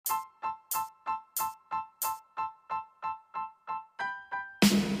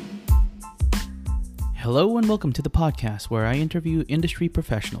Hello and welcome to the podcast where I interview industry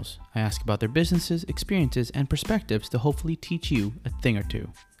professionals. I ask about their businesses, experiences, and perspectives to hopefully teach you a thing or two.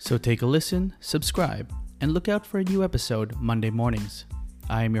 So take a listen, subscribe, and look out for a new episode Monday mornings.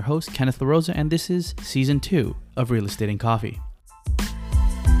 I am your host, Kenneth LaRosa, and this is Season 2 of Real Estate and Coffee.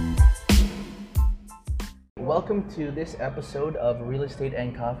 Welcome to this episode of Real Estate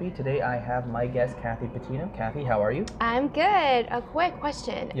and Coffee. Today I have my guest, Cathy Patino. Cathy, how are you? I'm good. A quick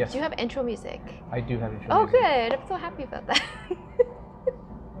question. Yes. Do you have intro music? I do have intro Oh, music. good. I'm so happy about that.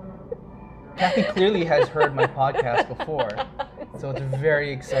 Cathy clearly has heard my podcast before, so it's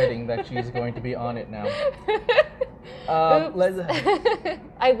very exciting that she's going to be on it now. I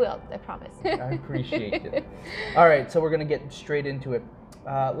will, I promise. I appreciate it. All right, so we're going to get straight into it.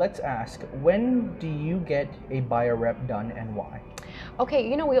 Let's ask, when do you get a buyer rep done and why?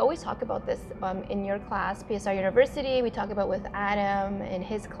 Okay, we always talk about this in your class, PSR University. We talk about with Adam in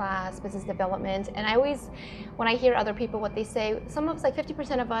his class, business development. And I always, when I hear other people, what they say, some of us, like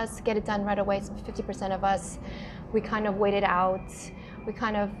 50% of us get it done right away. 50% of us, we kind of wait it out. We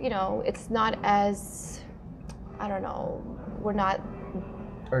kind of, it's not as, we're not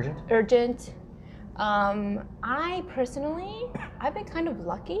urgent. I personally, I've been kind of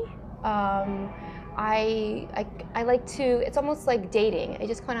lucky. I like to, it's almost like dating. I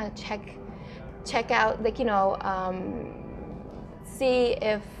just kind of check out, see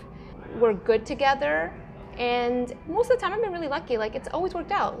if we're good together. And most of the time I've been really lucky. Like, it's always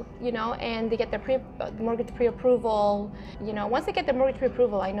worked out, and they get their mortgage pre-approval. Once they get their mortgage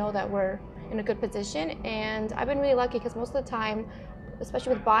pre-approval, I know that we're in a good position. And I've been really lucky because most of the time,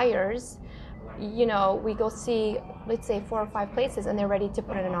 especially with buyers, we go see, let's say 4 or 5 places and they're ready to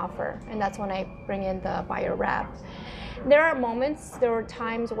put in an offer. And that's when I bring in the buyer rep. There were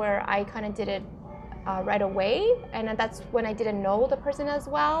times where I kind of did it right away. And that's when I didn't know the person as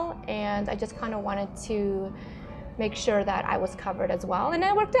well. And I just kind of wanted to make sure that I was covered as well. And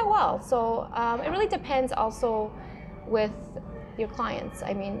it worked out well. So it really depends also with your clients.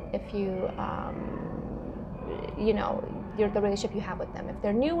 I mean, if you, the relationship you have with them. If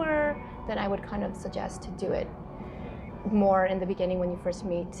they're newer, then I would kind of suggest to do it more in the beginning when you first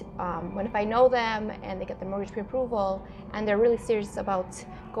meet. If I know them and they get the mortgage pre-approval and they're really serious about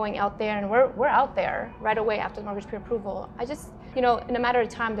going out there, and we're out there right away after the mortgage pre-approval, I just, in a matter of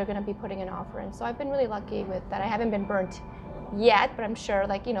time, they're going to be putting an offer in. So I've been really lucky with that. I haven't been burnt yet, but I'm sure,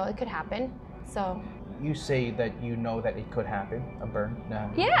 it could happen. So. You say that you know that it could happen, a burn.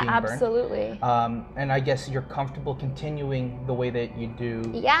 Yeah, absolutely. And I guess you're comfortable continuing the way that you do.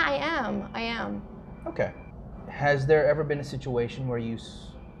 Yeah, I am. Okay. Has there ever been a situation where you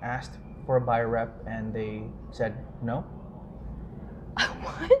asked for a buyer rep and they said no?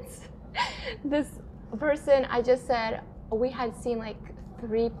 What? This person, I just said, we had seen like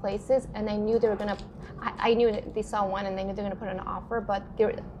 3 places and I knew they were going to, I knew they saw one and they knew they were going to put an offer, but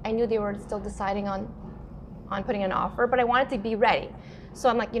I knew they were still deciding on putting an offer, but I wanted to be ready. So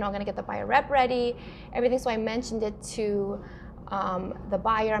I'm like, I'm going to get the buyer rep ready, everything. So I mentioned it to the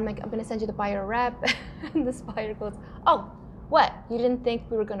buyer. I'm like, I'm going to send you the buyer rep. And this buyer goes, oh, what? You didn't think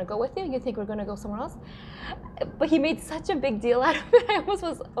we were going to go with you? You think we're going to go somewhere else? But he made such a big deal out of it. I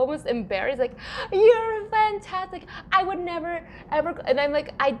was almost embarrassed. Like, you're fantastic. I would never, ever. And I'm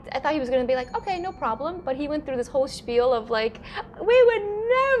like, I thought he was going to be like, okay, no problem. But he went through this whole spiel of like, we would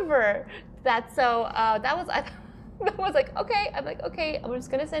never. So that was like, okay. I'm like, okay, I'm just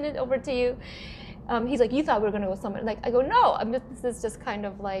going to send it over to you. He's like, you thought we were going to go somewhere. Like, I go, no, this is just kind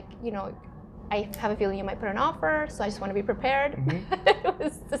of like, I have a feeling you might put an offer, so I just want to be prepared. Mm-hmm. It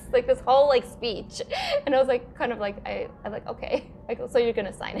was just like this whole speech. And I was like, kind of like, I'm like, okay. I go, so you're going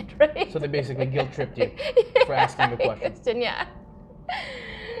to sign it, right? So they basically guilt tripped you for asking the question. Yeah.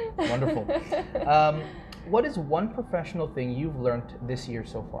 Wonderful. What is one professional thing you've learned this year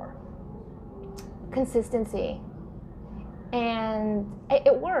so far? Consistency. And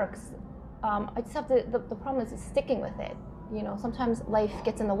it works. I just have to, the problem is sticking with it. Sometimes life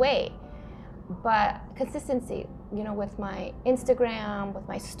gets in the way. But consistency, with my Instagram, with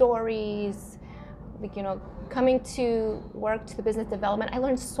my stories, coming to work to the business development, I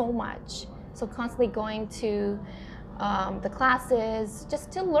learned so much. So constantly going to the classes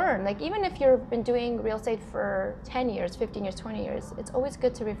just to learn. Like, even if you've been doing real estate for 10 years, 15 years, 20 years, it's always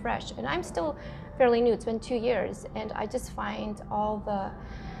good to refresh. And I'm still fairly new. It's been 2 years. And I just find all the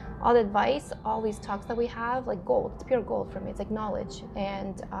advice, all these talks that we have, like gold. It's pure gold for me. It's like knowledge.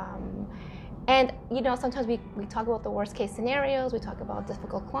 And sometimes we talk about the worst case scenarios, we talk about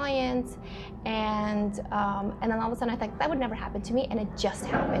difficult clients, and then all of a sudden I thought that would never happen to me, and it just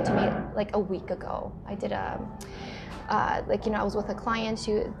happened to me like a week ago. I did a like, I was with a client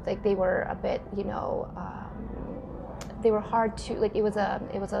who, like, they were a bit, they were hard to, like, it was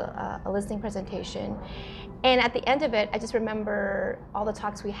a listing presentation. And at the end of it, I just remember all the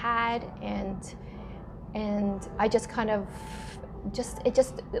talks we had, and I just kind of,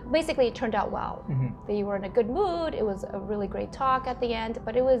 basically it turned out well. Mm-hmm. They were in a good mood. It was a really great talk at the end,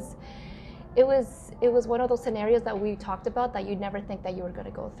 but it was one of those scenarios that we talked about that you'd never think that you were going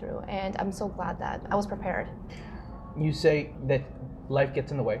to go through. And I'm so glad that I was prepared. You say that life gets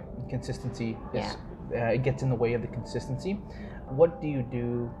in the way. Consistency is, it gets in the way of the consistency. What do you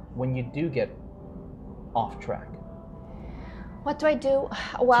do when you do get off track? What do I do?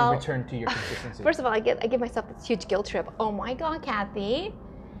 Well, to return to your consistency. First of all, I give myself this huge guilt trip. Oh my God, Cathy,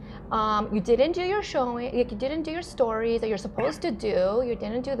 you didn't do your showing, you didn't do your stories that you're supposed to do. You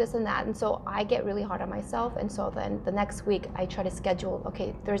didn't do this and that, and so I get really hard on myself. And so then the next week I try to schedule.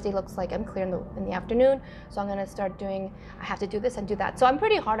 Okay, Thursday looks like I'm clear in the afternoon, so I'm gonna start doing. I have to do this and do that. So I'm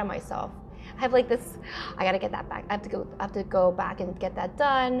pretty hard on myself. I have like this, I gotta get that back. I have to go back and get that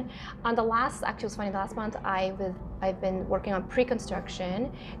done. Actually it was funny, the last month I've been working on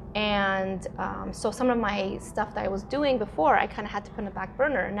pre-construction, and so some of my stuff that I was doing before, I kind of had to put in the back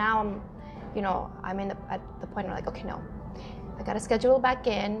burner. Now I'm at the point where, like, okay, no, I gotta schedule it back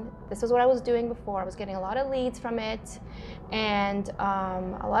in. This is what I was doing before. I was getting a lot of leads from it, and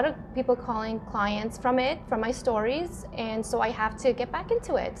a lot of people calling clients from my stories, and so I have to get back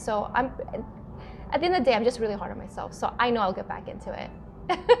into it. So at the end of the day, I'm just really hard on myself. So I know I'll get back into it.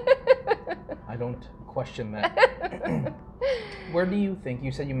 I don't question that. Where do you think,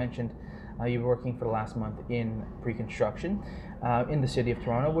 you said you mentioned you were working for the last month in pre-construction in the city of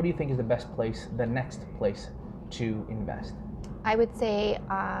Toronto. What do you think is the next place to invest? I would say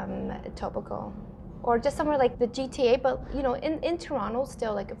Etobicoke, or just somewhere like the GTA, but in Toronto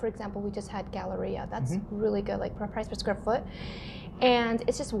still, like, for example, we just had Galleria. That's really good, like, price per square foot, and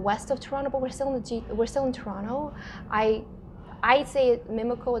it's just west of Toronto, but we're still in Toronto. I say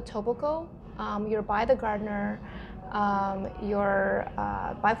Mimico, Etobicoke. You're by the Gardner, you're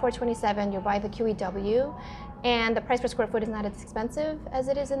by 427, you're by the QEW, and the price per square foot is not as expensive as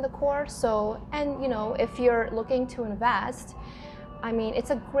it is in the core. So, and if you're looking to invest, I mean, it's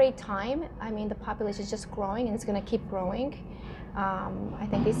a great time. I mean, the population is just growing, and it's going to keep growing. I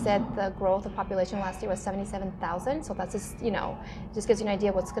think they said the growth of population last year was 77,000. So that's just, just gives you an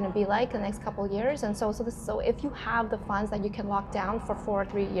idea what's going to be like in the next couple of years. And so if you have the funds that you can lock down for 4 or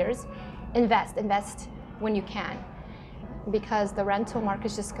 3 years, invest when you can, because the rental market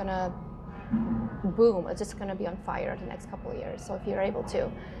is just going to boom. It's just going to be on fire the next couple of years. So if you're able to.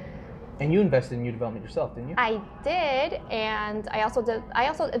 And you invested in new development yourself, didn't you? I did, and I also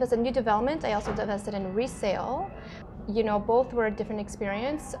invested in new development. I also invested in resale. Both were a different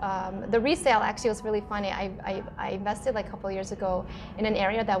experience. The resale actually was really funny. I invested like a couple of years ago in an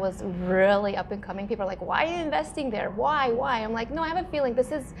area that was really up and coming. People are like, why are you investing there? Why? I'm like, no, I have a feeling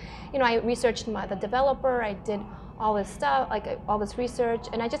this is, I researched the developer. I did all this stuff, like all this research,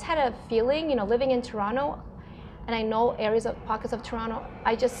 and I just had a feeling, living in Toronto, and I know pockets of Toronto,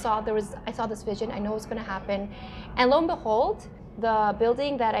 I saw this vision. I know it's going to happen, and lo and behold, the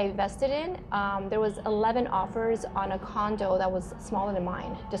building that I invested in, there was 11 offers on a condo that was smaller than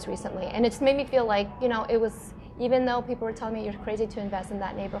mine just recently, and it's made me feel like, it was, even though people were telling me you're crazy to invest in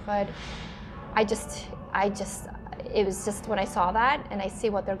that neighborhood, it was just when I saw that and I see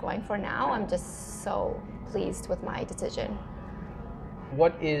what they're going for now, I'm just so pleased with my decision.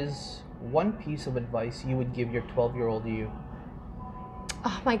 What is one piece of advice you would give your 12-year-old you?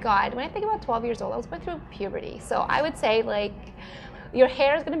 Oh my God, when I think about 12 years old, I was going through puberty. So I would say, like, your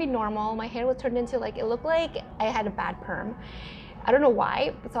hair is going to be normal. My hair was turned into, like, it looked like I had a bad perm. I don't know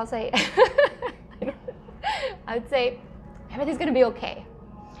why, but so I'll say, I would say, everything's going to be okay.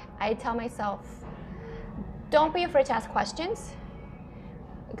 I tell myself, don't be afraid to ask questions,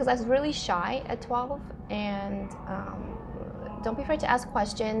 because I was really shy at 12, and don't be afraid to ask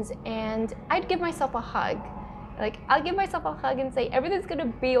questions, and I'd give myself a hug. Like, I'll give myself a hug and say, everything's gonna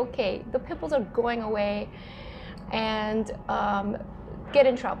be okay. The pimples are going away, and get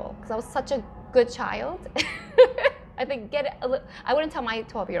in trouble, because I was such a good child. I think I wouldn't tell my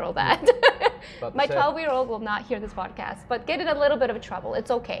 12-year-old that. My 12-year-old will not hear this podcast, but get in a little bit of trouble.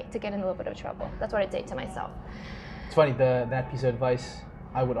 It's okay to get in a little bit of trouble. That's what I'd say to myself. It's funny, that piece of advice,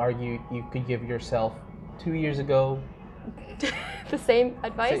 I would argue you could give yourself 2 years ago. The same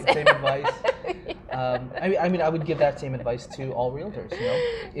advice? Same advice. I mean, I would give that same advice to all realtors,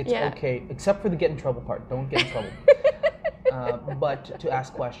 It's okay, except for the get in trouble part. Don't get in trouble. But to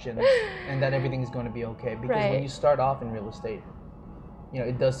ask questions, and that everything's going to be okay. Because when you start off in real estate,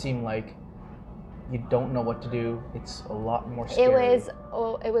 it does seem like you don't know what to do. It's a lot more It scary.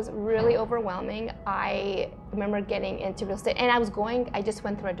 was really overwhelming. I remember getting into real estate, and I just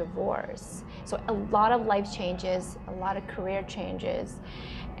went through a divorce. So a lot of life changes, a lot of career changes,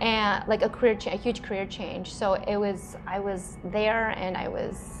 and like a huge career change. So I was there, and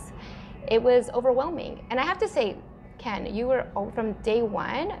it was overwhelming. And I have to say, Ken, you were from day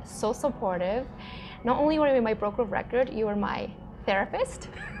one so supportive. Not only were you my broker of record, you were my therapist.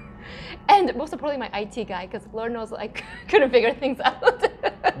 And most importantly, my IT guy, because Lord knows I couldn't figure things out.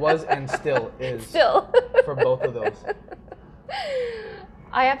 Was and still is. Still. For both of those.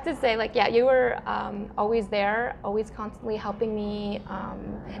 I have to say, like, yeah, you were always there, always constantly helping me.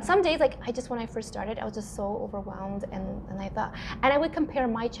 Some days, like, when I first started, I was just so overwhelmed, and I thought, and I would compare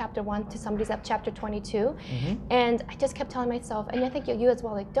my chapter 1 to somebody's at chapter 22, and I just kept telling myself, and I think you as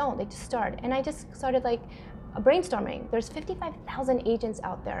well, like, don't, like, just start. And I just started, like, brainstorming. There's 55,000 agents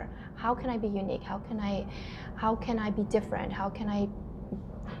out there. How can I be unique? How can I be different? How can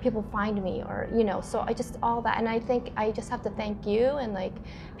people find me? Or, so I just, all that. And I think I just have to thank you. And like,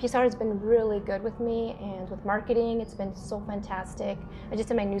 PSR has been really good with me, and with marketing, it's been so fantastic. I just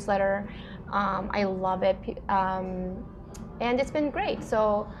did my newsletter. I love it. And it's been great.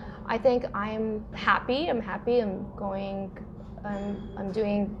 So I think I'm happy. I'm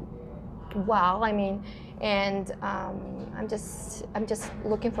doing well. I mean, and I'm just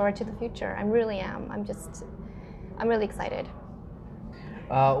looking forward to the future. I really am. I'm really excited.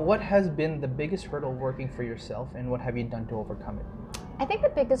 What has been the biggest hurdle working for yourself, and what have you done to overcome it? I think the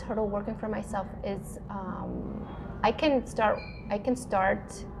biggest hurdle working for myself is I can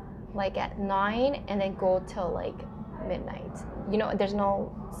start like at 9 and then go till like midnight. There's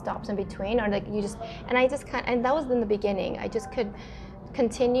no stops in between, or like and that was in the beginning. I just could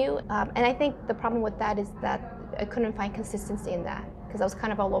continue, and I think the problem with that is that I couldn't find consistency in that, because I was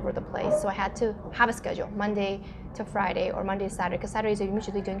kind of all over the place. So I had to have a schedule, Monday to Friday or Monday to Saturday, because Saturdays are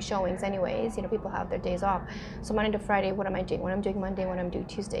usually doing showings anyways. People have their days off. So Monday to Friday, what am I doing? What I'm doing Monday, what I'm doing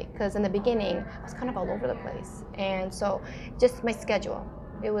Tuesday. Because in the beginning, I was kind of all over the place. And so just my schedule,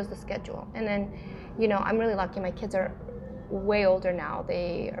 it was the schedule. And then, I'm really lucky. My kids are way older now.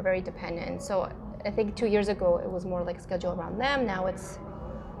 They are very dependent. So I think 2 years ago, it was more like a schedule around them. Now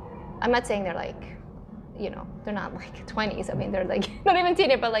I'm not saying they're like, they're not like 20s. I mean, they're like not even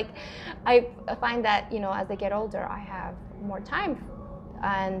teenagers, but like I find that, as they get older, I have more time.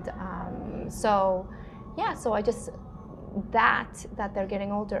 And so I just, that they're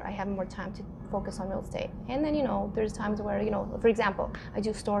getting older, I have more time to focus on real estate. And then, there's times where, for example, I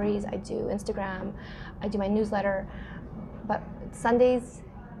do stories, I do Instagram, I do my newsletter, but Sundays,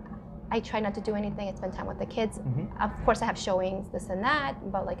 I try not to do anything and spend time with the kids. Of course, I have showings, this and that,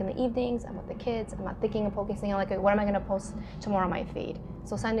 but like in the evenings, I'm with the kids. I'm not thinking and focusing on like, what am I gonna post tomorrow on my feed?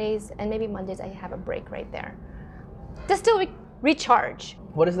 So Sundays and maybe Mondays, I have a break right there. Just to recharge.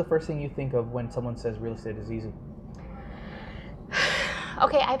 What is the first thing you think of when someone says real estate is easy?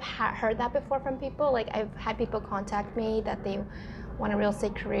 Okay, I've heard that before from people. Like, I've had people contact me that they want a real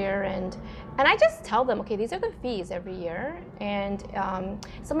estate career, and I just tell them, okay, these are the fees every year, and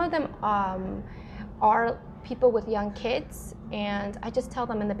some of them are people with young kids, and I just tell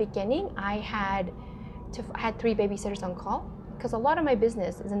them in the beginning I had 3 babysitters on call, because a lot of my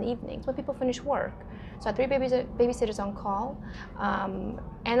business is in the evenings when people finish work. So I had 3 babysitters on call, and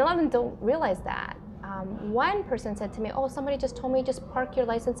a lot of them don't realize that. One person said to me, oh, somebody just told me just park your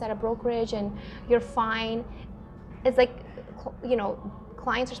license at a brokerage and you're fine. It's like,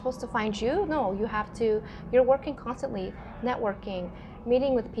 clients are supposed to find you. No, you're working constantly, networking,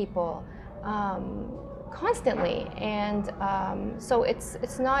 meeting with people, constantly. And so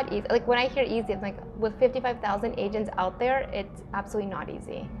it's not easy. Like, when I hear easy, it's like, with 55,000 agents out there, it's absolutely not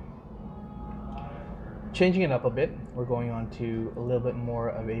easy. Changing it up a bit, we're going on to a little bit more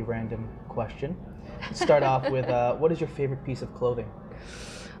of a random question. Start off with, what is your favorite piece of clothing?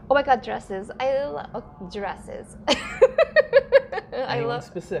 Oh my God, dresses. I love dresses. Anyone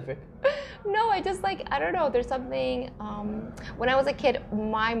specific? No, I just I don't know, there's something, when I was a kid,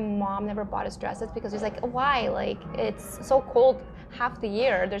 my mom never bought us dresses because she's like, why? Like, it's so cold half the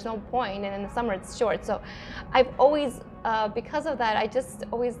year, there's no point, and in the summer it's short. So I've always, because of that, I just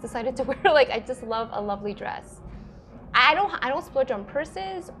always decided to wear, I just love a lovely dress. I don't splurge on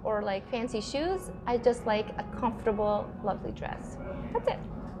purses or fancy shoes. I just like a comfortable, lovely dress. That's it.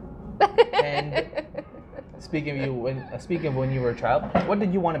 And speaking of when you were a child, what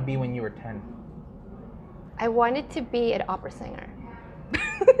did you want to be when you were 10? I wanted to be an opera singer.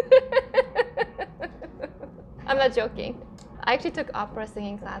 I'm not joking. I actually took opera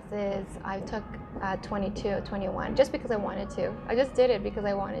singing classes. I took 22, 21, just because I wanted to. I just did it because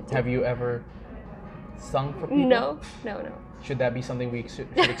I wanted to. Have you ever sung for people? No. Should that be something we should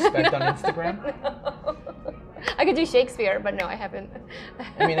expect on Instagram? No. I could do Shakespeare, but no, I haven't.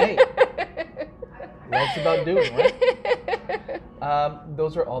 I mean, hey, life's about doing, right?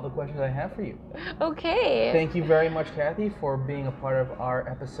 Those are all the questions I have for you. Okay. Thank you very much, Cathy, for being a part of our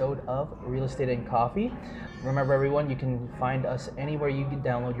episode of Real Estate and Coffee. Remember, everyone, you can find us anywhere you can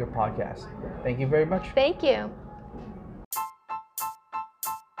download your podcast. Thank you very much. Thank you.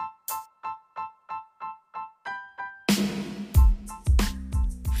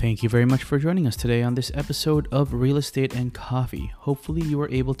 Thank you very much for joining us today on this episode of Real Estate and Coffee. Hopefully you were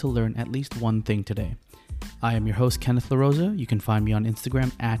able to learn at least one thing today. I am your host, Kenneth LaRosa. You can find me on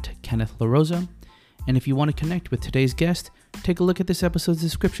Instagram at Kenneth LaRosa. And if you want to connect with today's guest, take a look at this episode's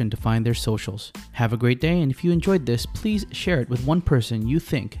description to find their socials. Have a great day, and if you enjoyed this, please share it with one person you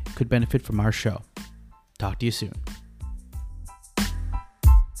think could benefit from our show. Talk to you soon.